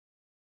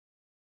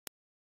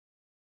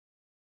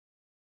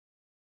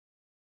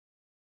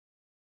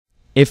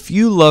If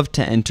you love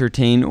to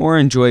entertain or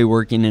enjoy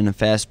working in a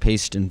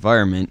fast-paced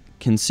environment,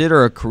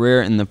 consider a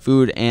career in the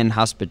food and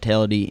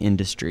hospitality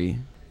industry.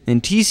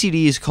 In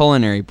TCD's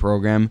culinary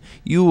program,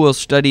 you will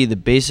study the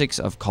basics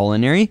of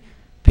culinary,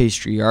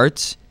 pastry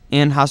arts,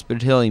 and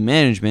hospitality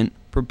management,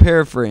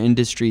 prepare for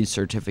industry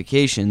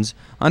certifications,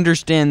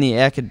 understand the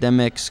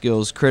academic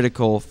skills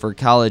critical for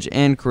college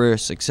and career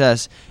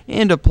success,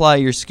 and apply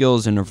your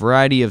skills in a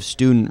variety of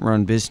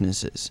student-run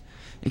businesses.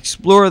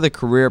 Explore the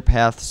career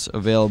paths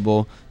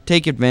available,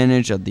 take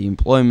advantage of the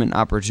employment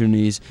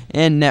opportunities,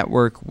 and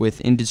network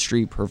with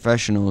industry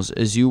professionals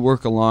as you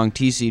work along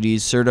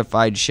TCD's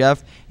certified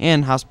chef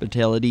and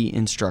hospitality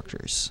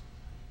instructors.